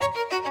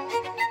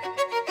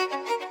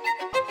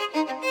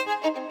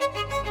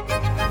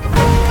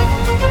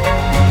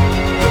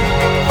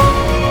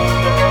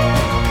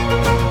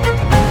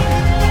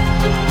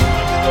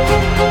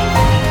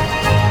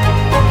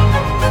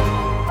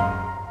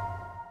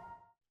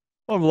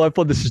Welcome to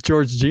Lifeblood. This is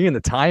George G, and the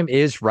time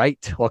is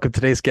right. Welcome to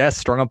today's guest,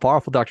 strong and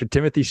powerful, Dr.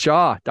 Timothy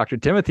Shaw. Dr.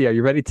 Timothy, are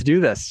you ready to do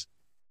this?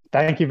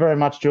 Thank you very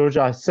much, George.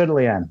 I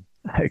certainly am.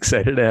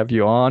 Excited to have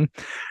you on.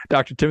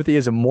 Dr. Timothy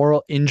is a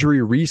moral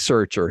injury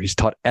researcher. He's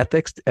taught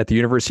ethics at the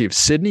University of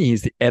Sydney.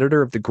 He's the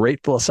editor of The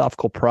Great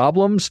Philosophical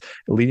Problems,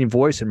 a leading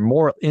voice in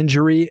moral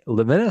injury,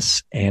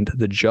 Levinas, and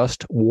the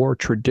just war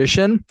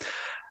tradition.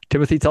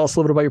 Timothy, tell us a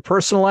little bit about your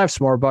personal life,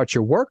 some more about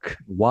your work,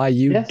 why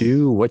you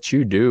do what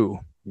you do.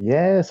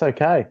 Yes,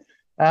 okay.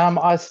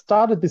 I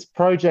started this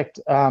project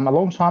a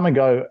long time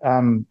ago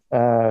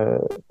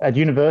at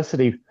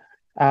university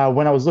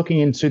when I was looking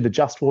into the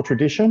just war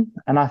tradition,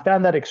 and I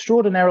found that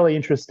extraordinarily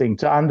interesting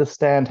to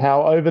understand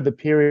how over the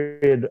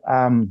period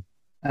of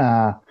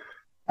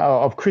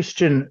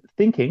Christian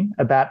thinking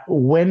about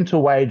when to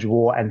wage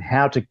war and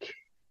how to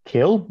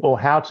kill, or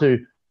how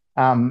to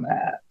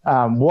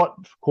what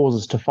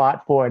causes to fight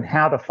for and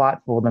how to fight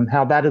for them,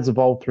 how that has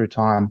evolved through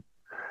time.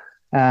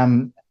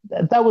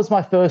 That was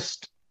my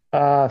first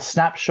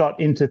snapshot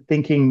into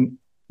thinking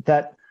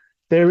that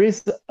there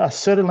is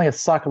certainly a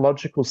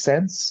psychological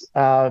sense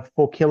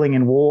for killing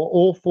in war,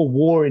 or for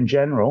war in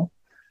general,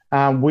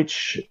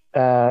 which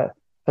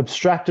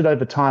abstracted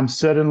over time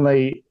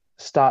certainly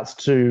starts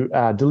to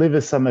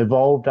deliver some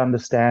evolved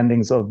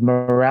understandings of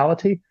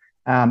morality,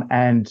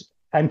 and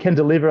can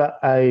deliver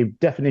a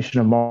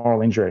definition of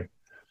moral injury.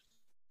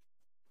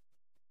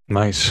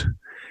 Nice.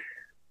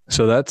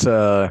 So that's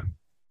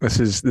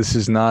this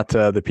is not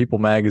the People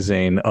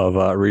magazine of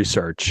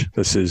research.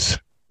 This is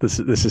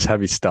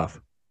heavy stuff.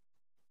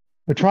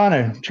 We're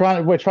trying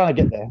to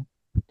get there.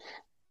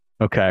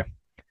 Okay.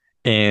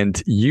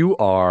 And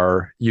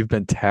you've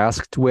been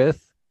tasked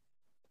with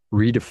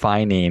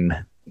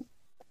redefining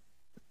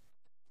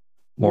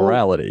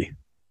morality,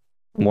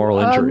 moral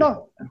injury.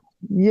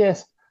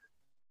 Yes.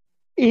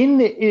 In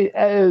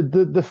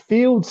the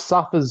field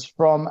suffers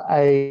from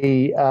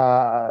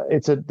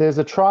there's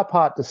a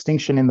tripart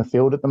distinction in the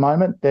field at the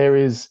moment. There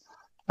is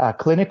a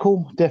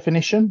clinical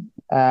definition,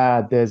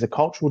 there's a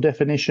cultural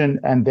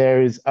definition, and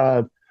there is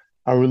a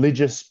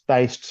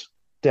religious-based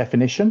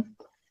definition.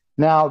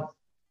 Now,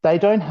 they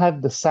don't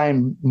have the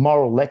same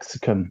moral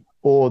lexicon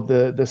or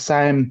the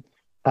same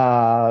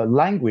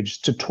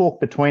language to talk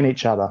between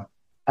each other.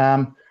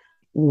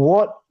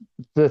 What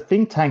the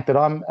think tank that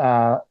I'm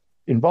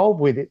involved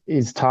with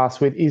is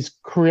tasked with is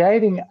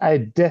creating a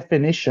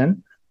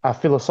definition, a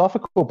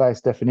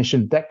philosophical-based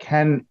definition that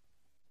can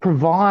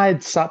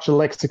provide such a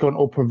lexicon,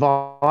 or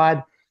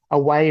provide a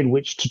way in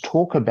which to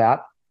talk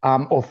about,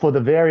 or for the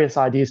various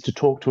ideas to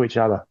talk to each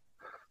other.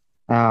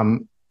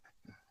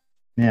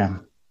 Yeah.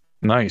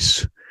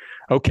 Nice.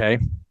 Okay.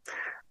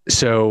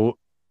 So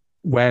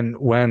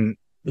when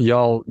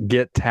y'all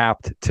get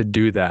tapped to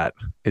do that,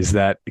 is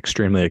that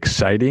extremely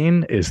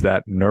exciting? Is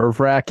that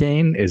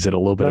nerve-wracking? Is it a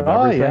little bit of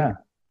everything? Yeah.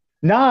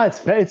 No,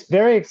 it's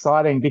very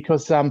exciting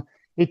because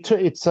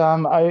it's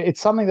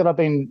something that I've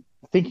been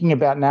thinking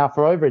about now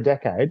for over a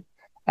decade,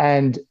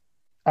 and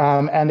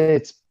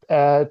it's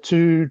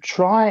to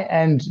try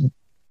and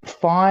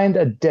find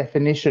a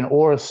definition,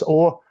 or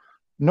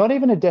not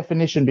even a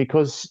definition,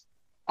 because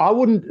I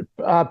wouldn't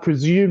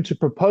presume to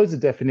propose a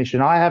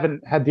definition. I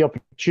haven't had the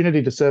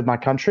opportunity to serve my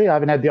country. I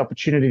haven't had the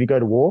opportunity to go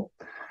to war,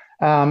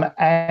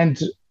 and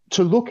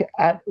to look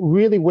at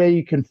really where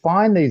you can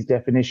find these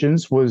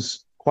definitions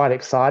was quite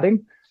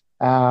exciting,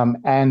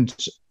 and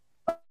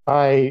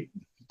I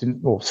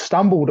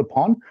stumbled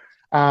upon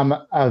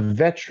a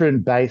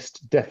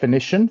veteran-based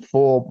definition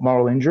for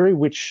moral injury,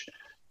 which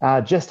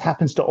just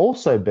happens to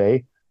also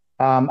be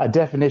a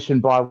definition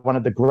by one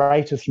of the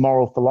greatest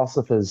moral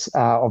philosophers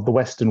of the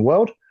Western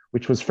world,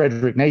 which was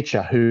Friedrich Nietzsche,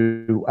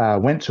 who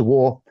went to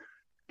war,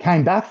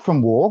 came back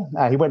from war.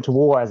 He went to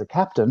war as a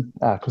captain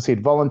because he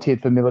had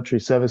volunteered for military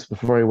service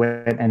before he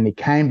went, and he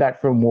came back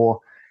from war,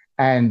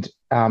 and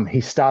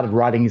he started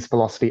writing his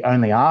philosophy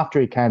only after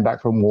he came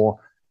back from war,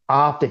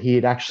 after he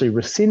had actually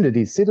rescinded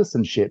his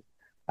citizenship,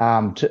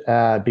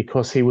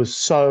 because he was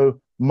so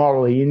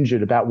morally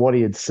injured about what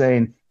he had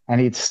seen, and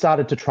he'd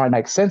started to try and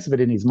make sense of it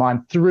in his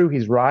mind through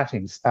his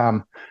writings.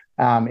 In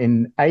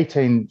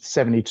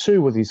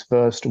 1872 was his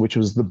first, which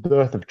was The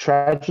Birth of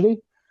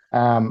Tragedy,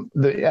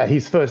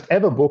 his first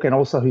ever book, and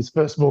also his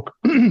first book,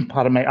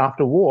 pardon me,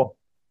 after war.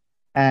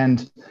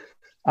 And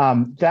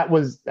that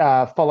was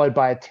followed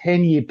by a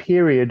 10-year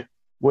period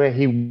where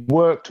he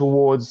worked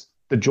towards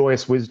the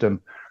joyous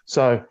wisdom.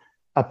 So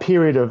a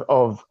period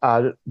of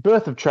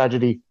birth of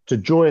tragedy to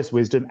joyous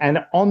wisdom.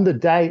 And on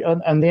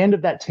the end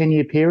of that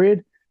 10-year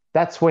period,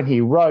 that's when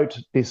he wrote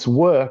this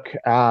work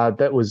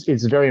that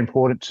is very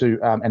important to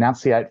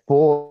enunciate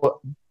for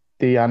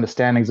the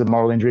understandings of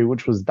moral injury,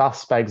 which was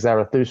Thus Spake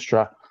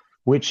Zarathustra,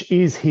 which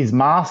is his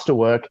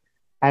masterwork,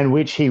 and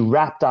which he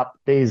wrapped up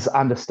these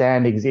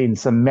understandings in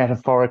some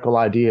metaphorical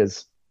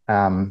ideas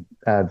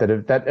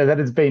that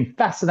has been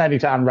fascinating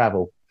to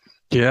unravel.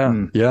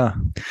 Yeah, yeah.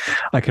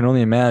 I can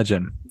only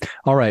imagine.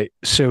 All right.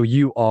 So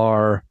you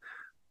are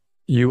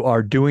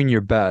doing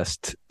your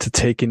best to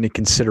take into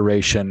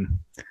consideration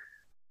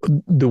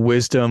the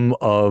wisdom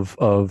of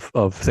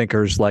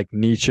thinkers like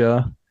Nietzsche.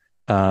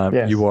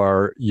 Yes.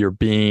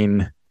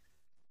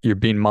 You're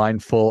being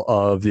mindful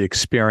of the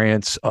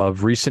experience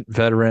of recent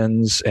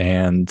veterans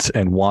and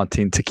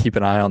wanting to keep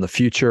an eye on the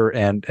future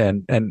and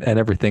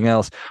everything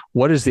else.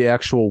 What does the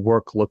actual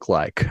work look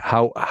like?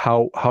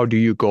 How do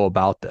you go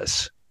about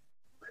this?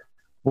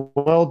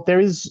 Well, there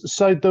is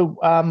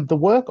the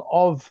work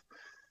of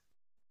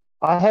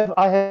I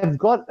have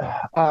got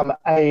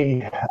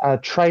a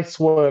trace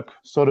work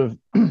sort of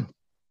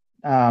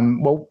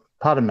well,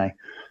 pardon me.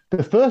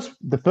 The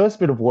first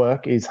bit of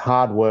work is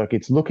hard work.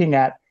 It's looking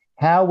at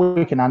how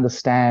we can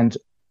understand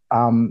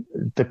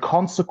the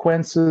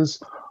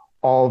consequences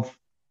of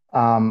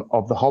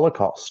the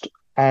Holocaust,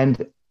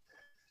 and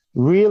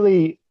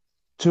really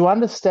to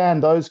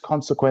understand those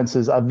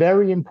consequences are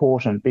very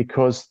important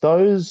because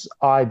those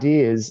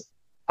ideas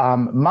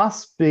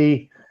must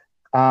be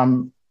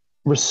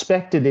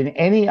respected in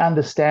any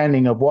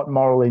understanding of what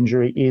moral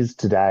injury is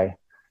today.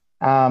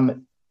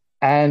 And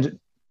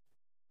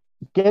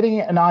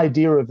getting an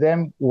idea of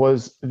them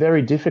was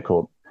very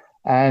difficult.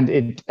 And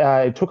it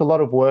took a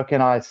lot of work,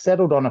 and I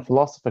settled on a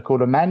philosopher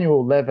called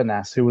Emmanuel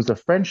Levinas, who was a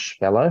French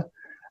fellow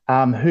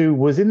who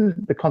was in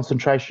the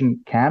concentration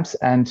camps,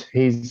 and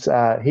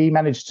he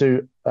managed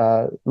to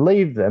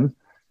leave them.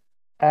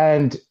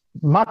 And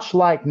much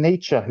like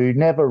Nietzsche, who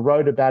never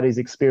wrote about his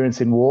experience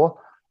in war,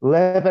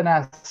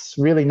 Levinas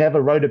really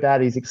never wrote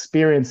about his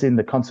experience in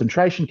the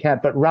concentration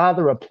camp, but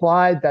rather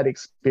applied that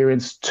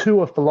experience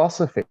to a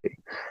philosophy.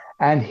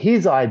 And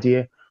his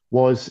idea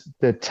was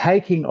the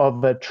taking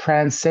of a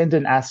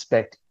transcendent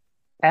aspect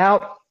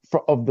out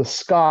of the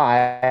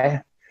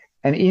sky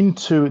and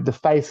into the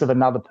face of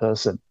another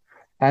person.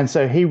 And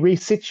so he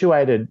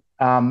resituated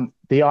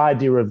the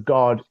idea of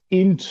God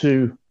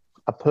into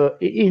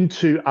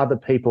other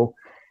people.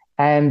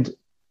 And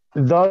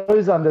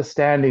those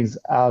understandings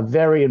are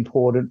very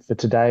important for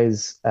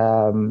today's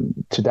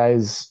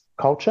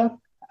culture,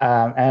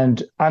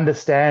 and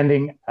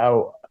understanding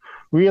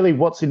really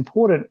what's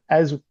important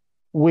as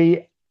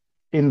we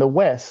in the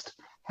West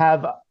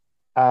have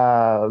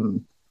a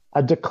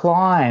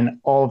decline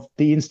of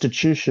the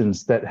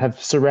institutions that have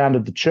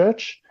surrounded the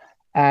church,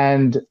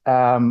 and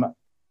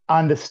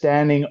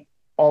understanding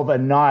of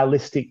some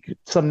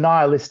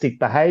nihilistic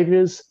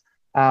behaviors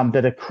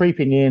that are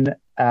creeping in,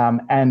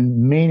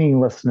 and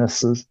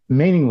meaninglessness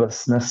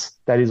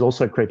that is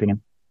also creeping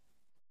in.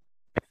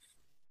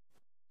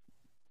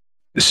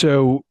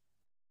 So,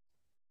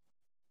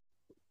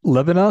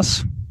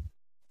 Levinas?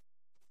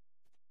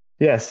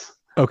 Yes.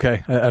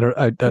 Okay. I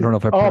don't know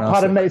if I pronounced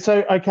pardon it. me.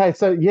 So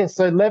yes.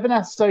 So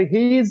Levinas.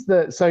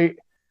 So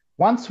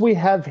once we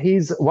have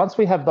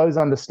those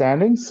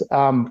understandings,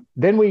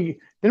 then we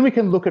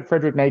can look at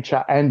Friedrich Nietzsche,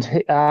 and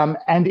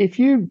if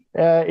you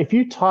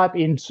type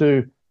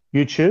into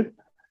YouTube,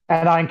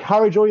 and I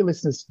encourage all your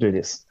listeners to do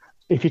this.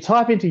 If you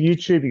type into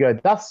YouTube, you go,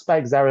 "Thus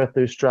Spake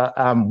Zarathustra,"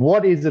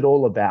 what is it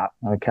all about?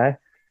 Okay.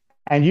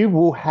 And you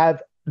will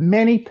have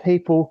many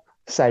people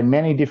say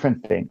many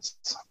different things,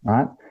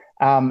 right?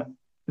 And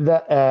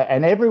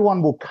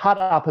everyone will cut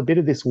up a bit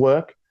of this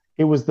work.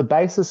 It was the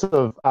basis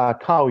of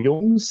Carl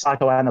Jung's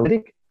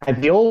psychoanalytic, and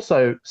he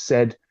also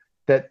said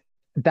that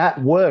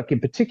work in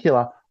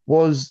particular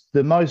was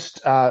the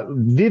most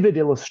vivid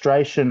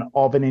illustration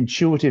of an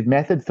intuitive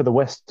method for the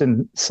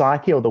Western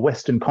psyche or the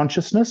Western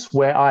consciousness,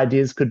 where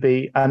ideas could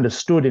be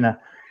understood in a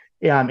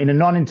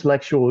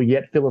non-intellectual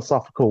yet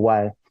philosophical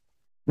way.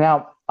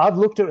 Now, I've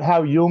looked at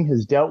how Jung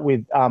has dealt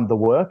with the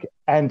work,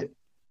 and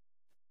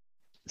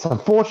it's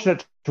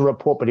unfortunate to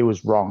report, but he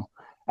was wrong.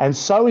 And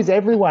so is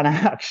everyone,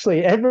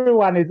 actually.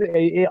 Everyone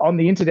on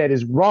the internet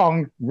is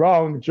wrong.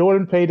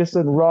 Jordan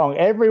Peterson, wrong.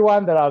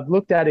 Everyone that I've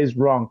looked at is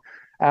wrong.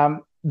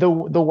 The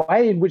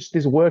way in which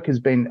this work has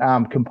been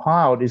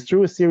compiled is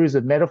through a series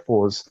of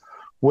metaphors,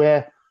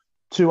 where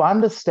to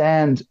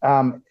understand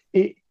the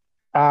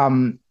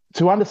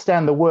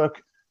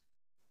work,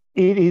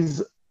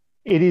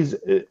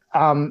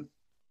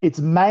 its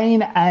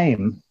main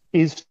aim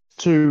is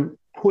to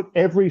put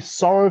every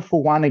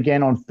sorrowful one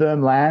again on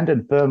firm land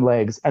and firm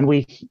legs, and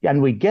we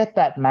get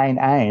that main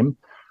aim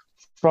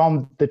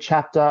from the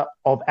chapter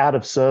of Out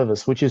of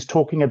Service, which is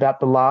talking about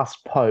the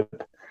last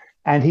pope,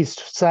 and he's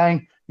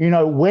saying,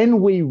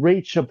 when we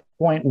reach a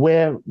point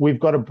where we've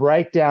got a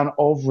breakdown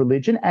of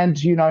religion, and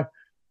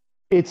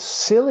it's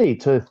silly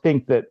to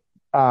think that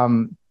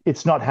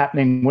it's not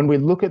happening when we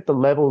look at the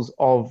levels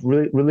of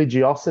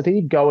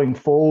religiosity going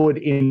forward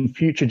in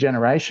future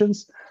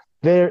generations.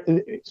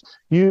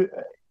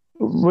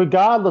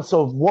 Regardless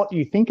of what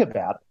you think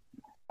about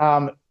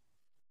it,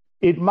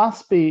 it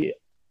must be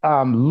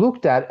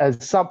looked at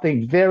as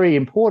something very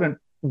important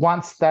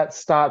once that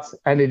starts,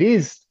 and it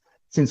is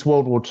since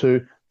World War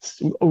II,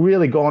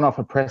 really gone off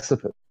a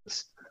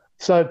precipice.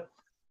 So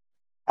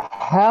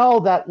how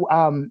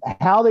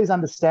these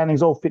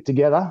understandings all fit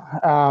together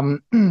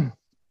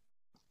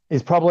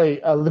is probably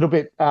a little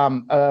bit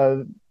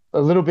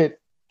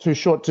too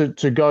short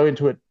to go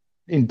into it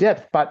in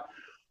depth. But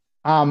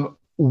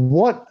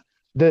what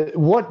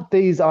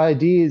these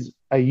ideas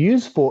are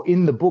used for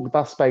in the book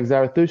Thus Spake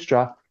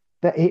Zarathustra,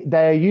 they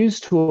are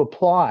used to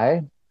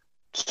apply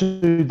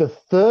to the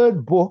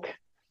third book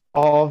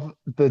of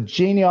the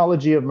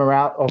genealogy of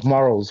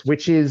morals,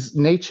 which is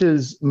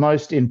Nietzsche's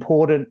most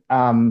important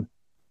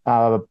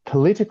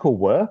political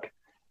work.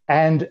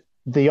 And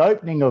the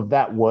opening of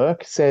that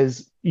work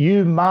says,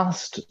 you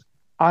must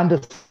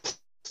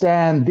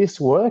understand this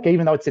work,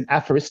 even though it's in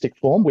aphoristic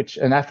form, which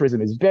an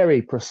aphorism is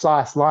very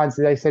precise lines.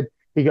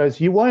 He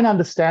goes, you won't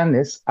understand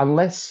this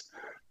unless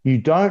you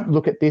don't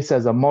look at this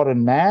as a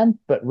modern man,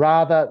 but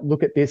rather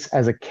look at this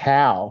as a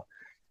cow.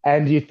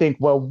 And you think,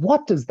 well,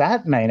 what does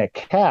that mean, a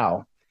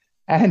cow?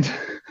 And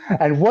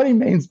what he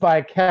means by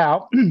a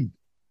cow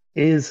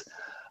is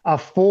a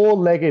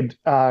four-legged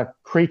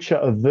creature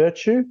of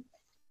virtue.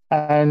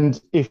 And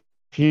if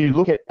you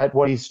look at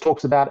what he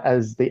talks about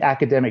as the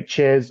academic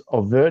chairs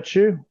of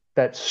virtue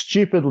that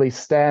stupidly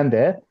stand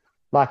there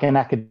like an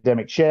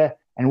academic chair,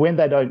 and when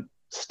they don't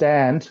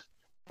stand,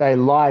 they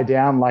lie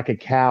down like a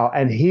cow.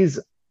 And his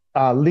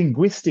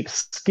linguistic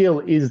skill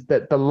is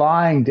that the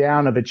lying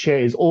down of a chair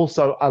is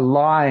also a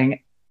lying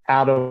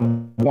out of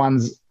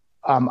one's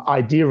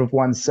idea of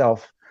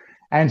oneself.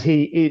 And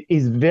he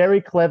is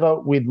very clever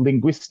with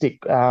linguistic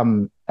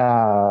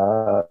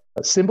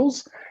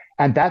symbols.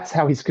 And that's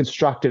how he's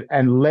constructed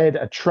and led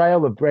a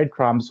trail of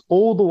breadcrumbs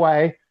all the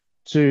way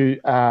to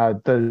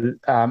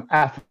the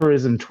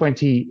aphorism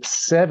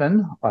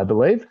 27, I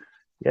believe,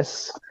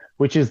 yes,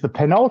 which is the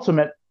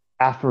penultimate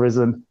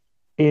aphorism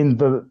in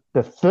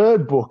the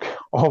third book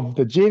of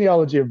the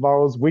genealogy of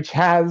morals, which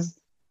has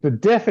the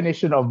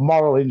definition of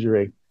moral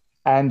injury.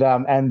 And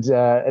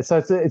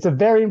so it's a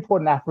very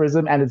important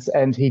aphorism,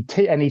 and he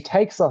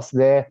takes us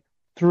there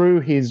through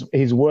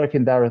his work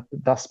in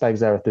Thus Spake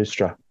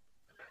Zarathustra.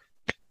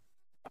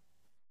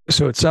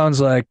 So it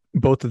sounds like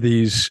both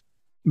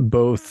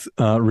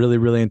really,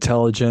 really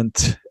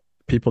intelligent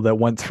people that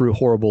went through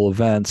horrible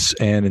events,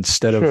 and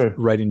instead of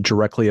writing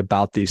directly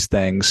about these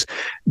things,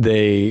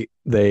 they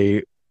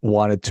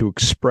wanted to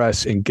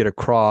express and get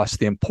across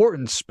the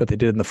importance, but they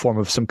did it in the form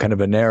of some kind of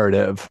a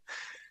narrative.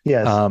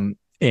 Yes.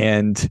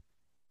 And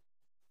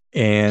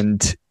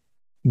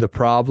a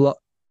problem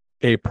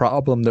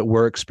that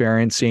we're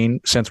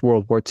experiencing since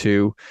World War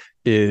II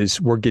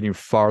is we're getting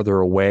farther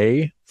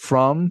away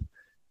from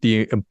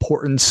the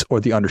importance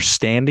or the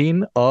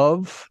understanding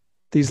of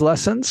these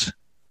lessons.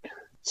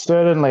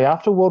 Certainly.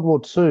 After World War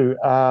II,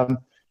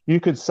 you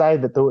could say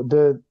that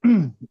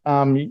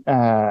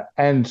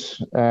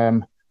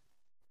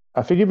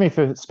forgive me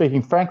for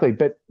speaking frankly,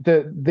 but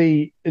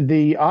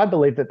I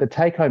believe that the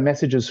take-home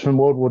messages from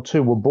World War II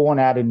were born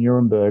out in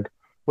Nuremberg,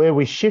 where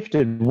we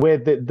shifted, where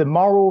the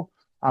moral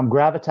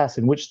gravitas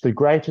in which the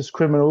greatest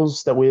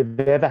criminals that we've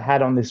ever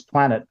had on this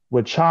planet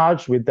were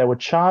charged with. They were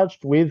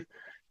charged with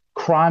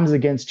crimes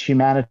against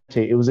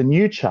humanity. It was a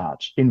new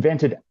charge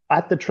invented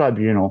at the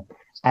tribunal.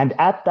 And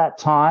at that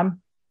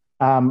time,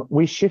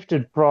 we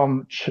shifted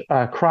from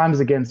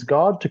crimes against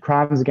God to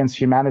crimes against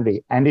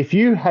humanity. And if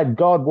you had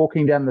God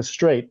walking down the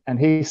street and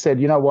he said,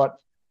 you know what,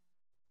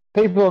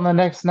 people in the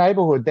next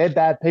neighborhood, they're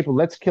bad people,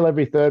 let's kill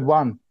every third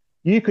one,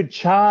 you could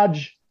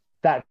charge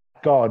that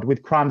God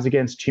with crimes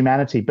against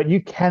humanity, but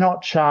you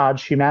cannot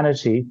charge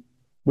humanity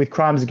with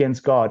crimes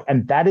against God.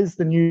 And that is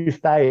the new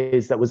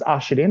phase that was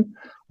ushered in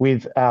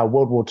with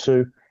World War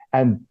II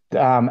and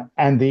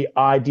the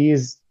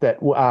ideas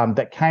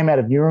that came out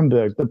of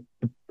Nuremberg.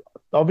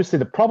 Obviously,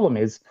 the problem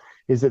is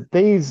that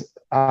these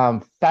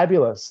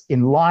fabulous,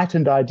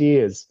 enlightened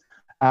ideas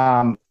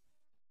have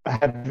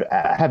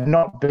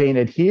not been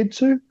adhered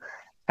to,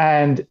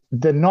 and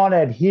the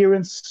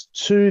non-adherence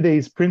to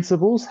these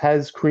principles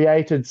has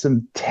created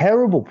some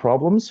terrible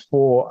problems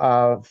for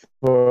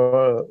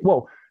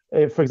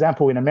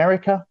example, in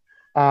America.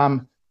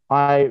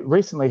 I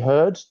recently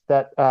heard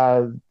that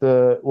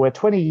we're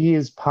 20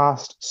 years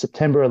past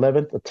September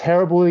 11th, a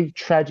terribly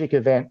tragic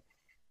event,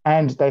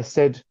 and they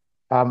said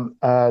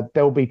there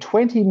will be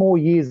 20 more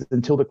years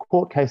until the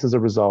court cases are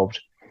resolved.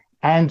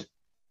 And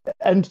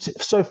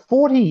so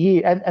 40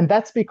 years, and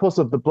that's because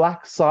of the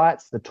black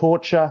sites, the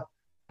torture,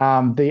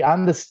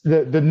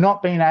 the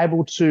not being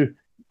able to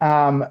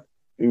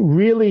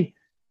really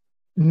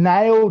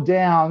nail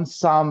down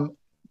some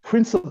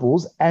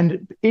principles.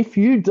 And if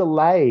you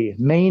delay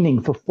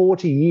meaning for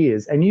 40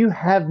 years and you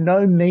have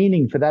no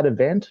meaning for that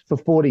event for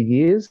 40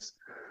 years,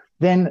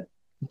 then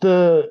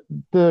the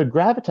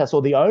gravitas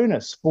or the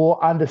onus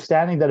for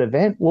understanding that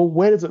event, well,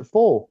 where does it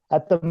fall?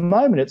 At the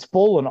moment, it's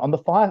fallen on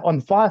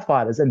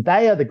firefighters, and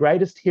they are the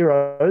greatest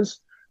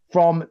heroes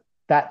from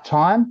that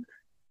time,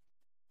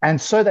 and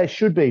so they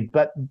should be.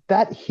 But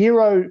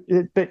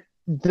the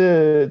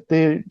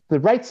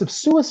rates of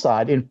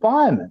suicide in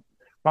firemen,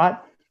 right?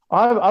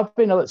 I've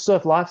been a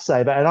surf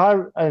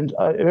lifesaver, and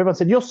everyone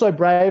said, "You're so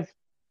brave,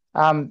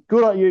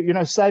 good on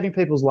you, saving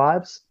people's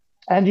lives."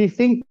 And you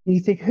think,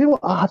 who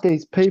are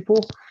these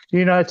people?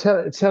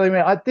 Telling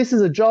me this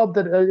is a job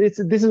that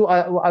this is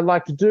what I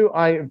like to do.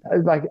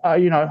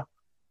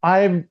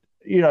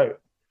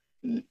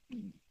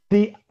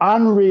 the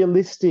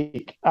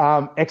unrealistic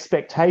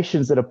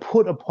expectations that are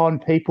put upon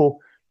people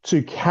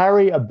to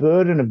carry a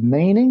burden of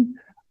meaning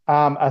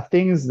are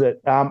things that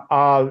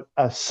are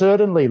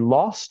certainly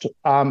lost.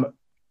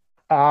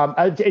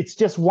 It's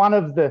just one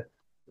of the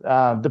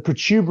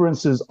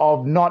protuberances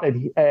of not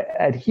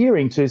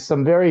adhering to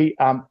some very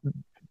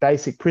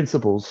basic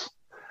principles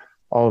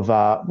of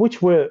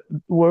which were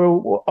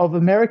of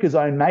America's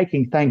own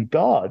making. Thank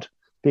God,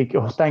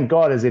 thank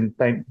God, as in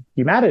thank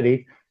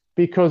humanity,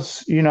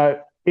 because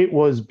it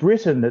was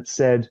Britain that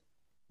said,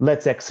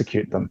 "Let's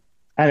execute them,"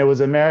 and it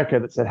was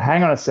America that said,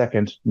 "Hang on a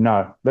second,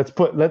 no,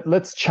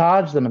 let's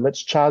charge them, and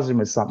let's charge them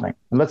with something,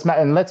 and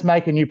let's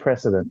make a new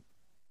precedent."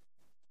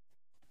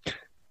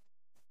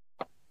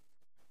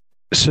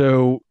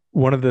 So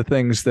one of the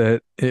things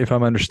that, if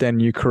I'm understanding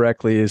you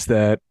correctly, is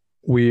that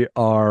we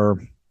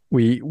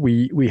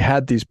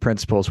had these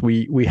principles.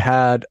 We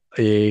had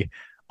a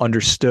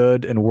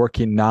understood and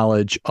working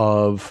knowledge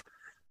of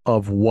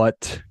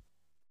what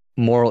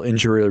moral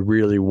injury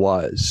really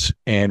was,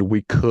 and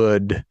we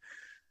could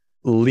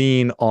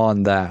lean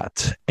on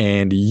that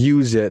and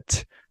use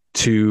it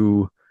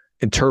to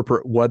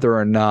interpret whether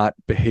or not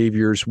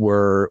behaviors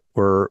were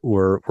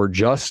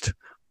just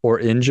or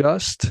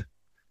unjust.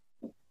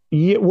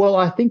 Yeah, well,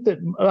 I think that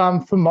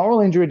for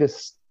moral injury to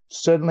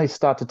certainly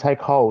start to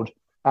take hold,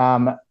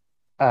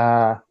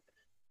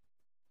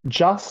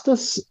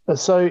 justice.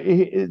 So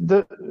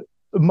the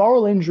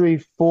moral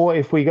injury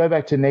if we go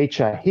back to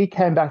Nietzsche, he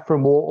came back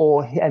from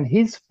war, and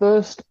his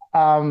first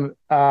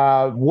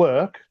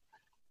work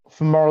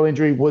for moral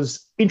injury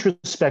was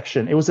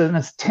introspection. It was an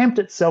attempt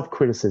at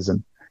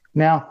self-criticism.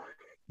 Now,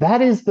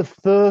 that is the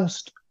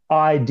first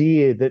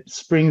idea that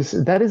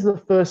is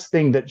the first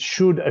thing that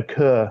should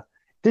occur.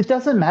 It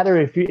doesn't matter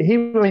if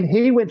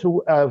he went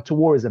to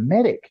war as a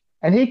medic,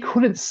 and he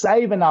couldn't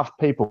save enough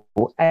people,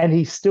 and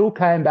he still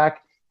came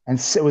back and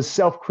was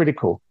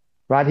self-critical,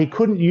 right? He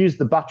couldn't use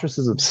the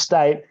buttresses of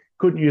state,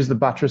 couldn't use the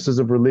buttresses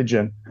of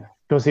religion,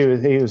 because he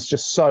was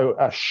just so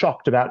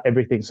shocked about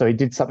everything. So he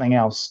did something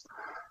else.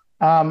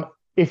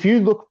 If you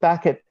look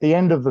back at the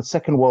end of the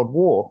Second World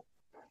War,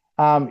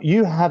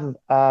 you have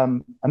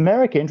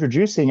America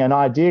introducing an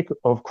idea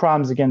of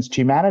crimes against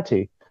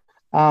humanity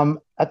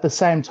at the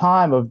same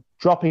time of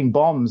dropping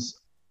bombs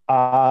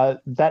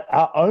that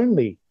are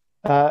only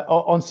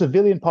on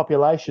civilian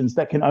populations,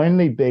 that can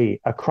only be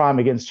a crime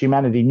against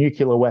humanity,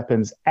 nuclear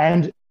weapons.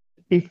 And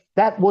if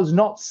that was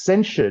not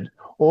censured,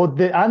 or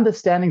the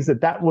understandings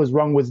that was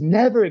wrong was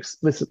never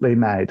explicitly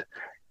made,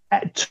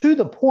 to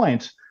the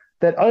point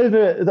that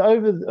over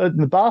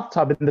the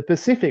bathtub in the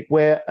Pacific,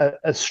 where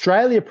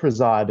Australia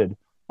presided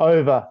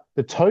over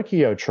the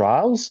Tokyo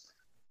trials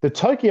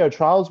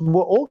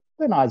were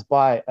organized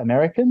by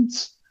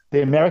Americans,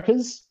 the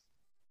Americas.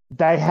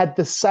 They had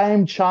the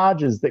same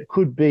charges that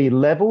could be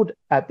leveled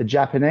at the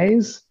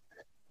Japanese.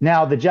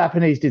 Now, the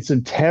Japanese did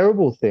some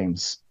terrible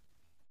things,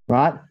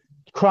 right?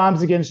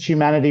 Crimes against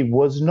humanity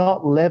was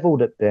not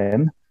leveled at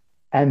them.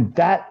 And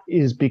that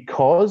is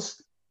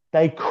because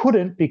they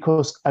couldn't,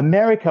 because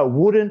America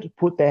wouldn't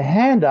put their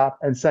hand up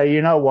and say, you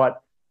know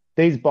what,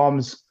 these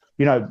bombs,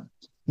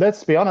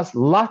 let's be honest,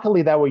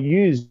 luckily they were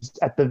used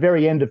at the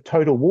very end of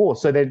total war.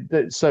 So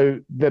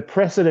the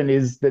precedent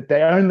is that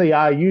they only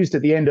are used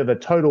at the end of a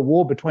total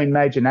war between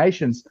major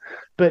nations.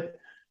 But,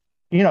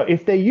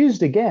 if they're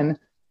used again,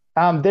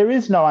 there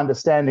is no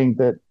understanding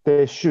that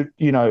there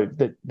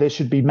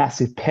should be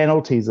massive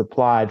penalties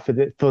applied for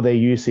their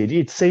usage.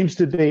 It seems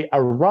to be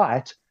a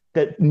right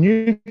that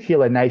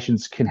nuclear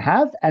nations can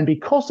have. And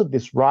because of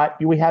this right,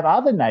 we have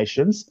other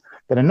nations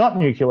that are not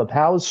nuclear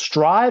powers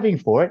striving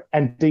for it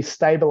and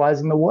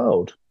destabilizing the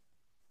world.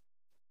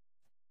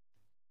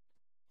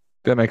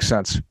 That makes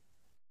sense.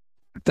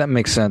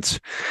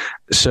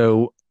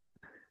 So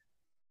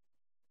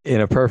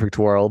in a perfect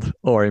world,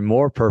 or a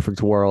more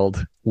perfect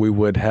world, we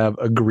would have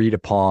agreed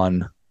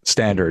upon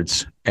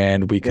standards,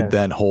 and we could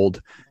then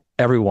hold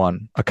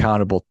everyone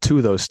accountable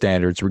to those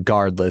standards,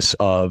 regardless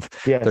of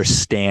their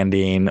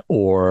standing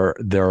or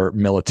their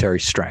military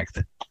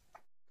strength.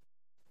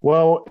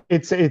 Well,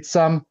 it's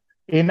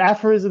in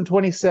aphorism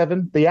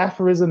 27, the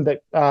aphorism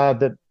that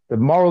the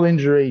moral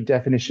injury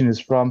definition is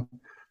from: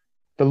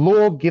 the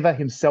lawgiver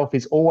himself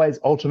is always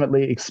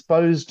ultimately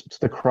exposed to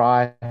the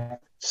cry,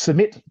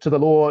 submit to the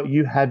law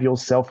you have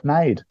yourself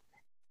made.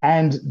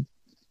 And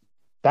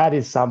that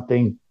is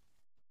something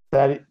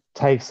that it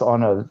takes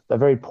on a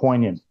very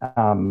poignant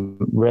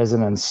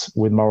resonance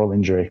with moral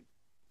injury.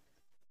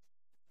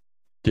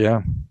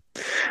 Yeah.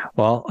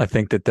 Well, I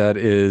think that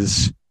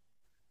is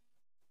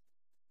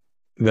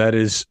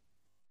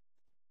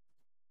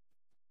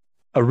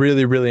a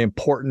really, really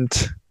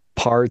important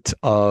part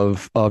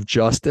of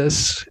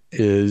justice,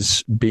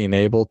 is being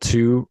able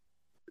to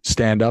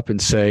stand up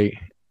and say,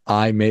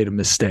 I made a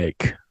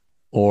mistake,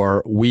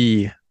 or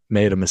we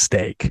made a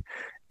mistake,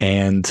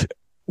 and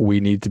we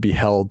need to be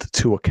held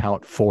to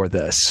account for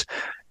this.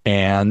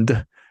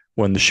 And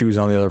when the shoe's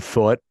on the other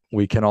foot,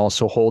 we can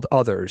also hold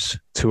others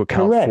to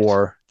account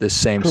for this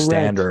same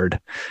standard.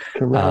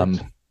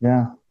 Correct.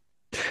 Yeah.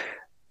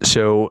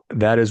 So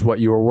that is what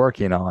you are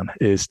working on,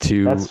 is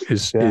to I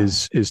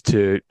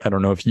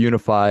don't know if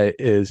unify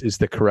is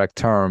the correct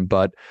term,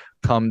 but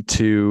come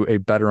to a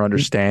better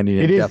understanding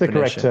and definition. It is the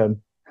correct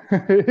term.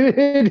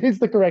 It is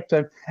the correct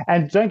term.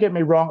 And don't get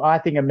me wrong, I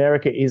think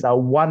America is a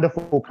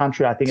wonderful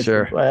country. I think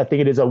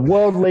it is a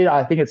world leader.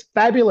 I think it's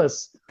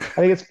fabulous.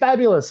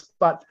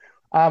 But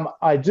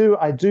I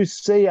do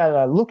see, and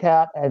I look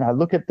out and I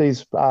look at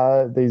these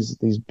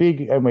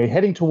big, and we're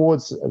heading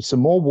towards some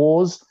more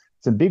wars,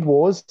 some big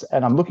wars,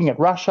 and I'm looking at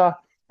Russia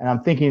and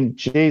I'm thinking,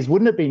 geez,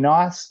 wouldn't it be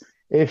nice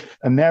if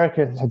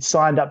America had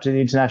signed up to the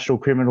International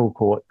Criminal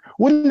Court?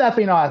 Wouldn't that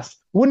be nice?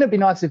 Wouldn't it be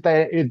nice if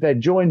they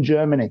joined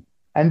Germany?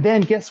 And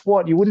then guess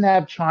what? You wouldn't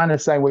have China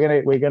saying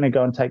we're gonna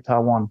go and take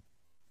Taiwan.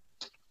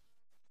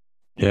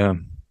 Yeah.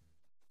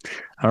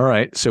 All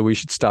right. So we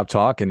should stop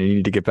talking and you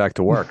need to get back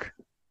to work.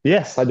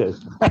 Yes, I do. Do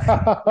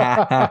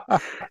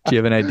you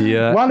have an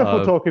idea?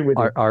 Wonderful talking with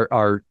you.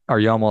 Are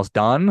you almost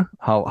done?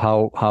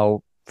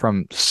 How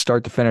from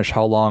start to finish,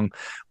 how long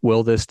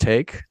will this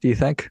take, do you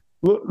think?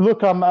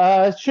 Look,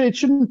 it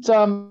shouldn't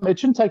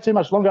take too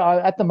much longer.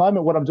 At the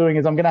moment, what I'm doing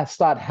is I'm going to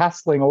start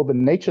hassling all the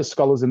nature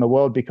scholars in the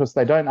world because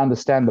they don't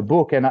understand the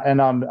book, and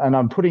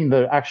I'm putting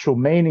the actual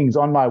meanings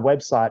on my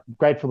website,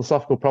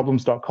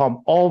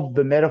 greatphilosophical.problems.com, of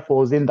the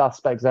metaphors in Thus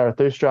Spake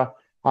Zarathustra.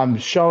 I'm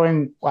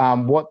showing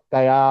what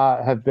they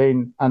have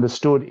been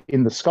understood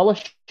in the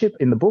scholarship,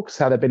 in the books,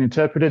 how they've been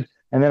interpreted,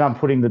 and then I'm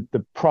putting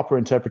the proper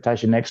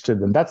interpretation next to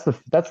them. That's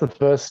the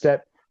first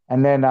step,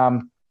 and then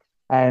I've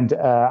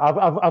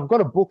got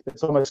a book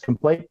that's almost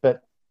complete,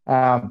 but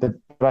I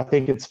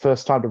think it's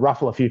first time to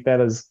ruffle a few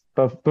feathers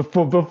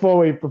before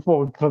we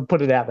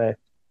put it out there.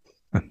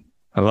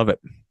 I love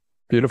it.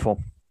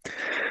 Beautiful.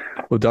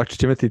 Well, Dr.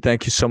 Timothy,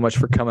 thank you so much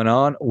for coming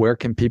on. Where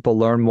can people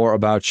learn more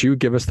about you?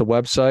 Give us the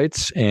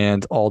websites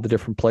and all the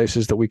different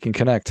places that we can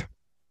connect.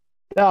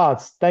 Oh,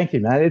 thank you,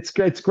 man. It's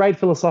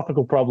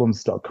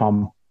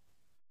greatphilosophical.problems.com.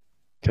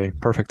 Okay,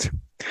 perfect.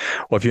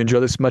 Well, if you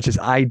enjoyed this as much as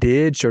I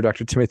did, show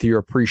Dr. Timothy your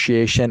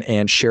appreciation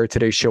and share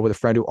today's show with a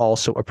friend who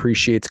also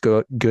appreciates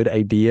good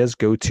ideas.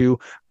 Go to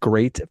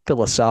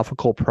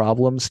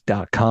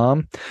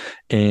greatphilosophical.problems.com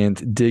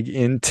and dig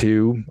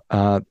into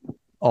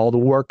all the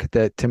work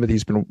that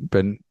Timothy's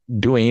been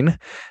doing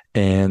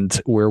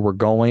and where we're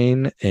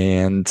going.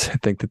 And I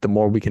think that the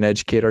more we can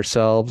educate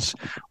ourselves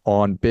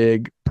on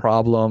big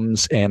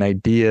problems and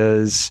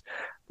ideas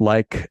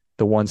like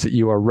the ones that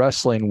you are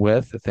wrestling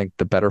with, I think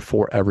the better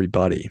for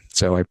everybody.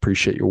 So I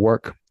appreciate your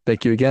work.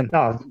 Thank you again.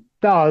 No,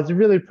 I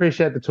really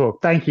appreciate the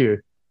talk. Thank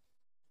you.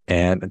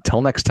 And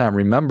until next time,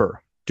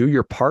 remember, do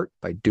your part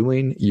by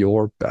doing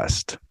your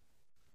best.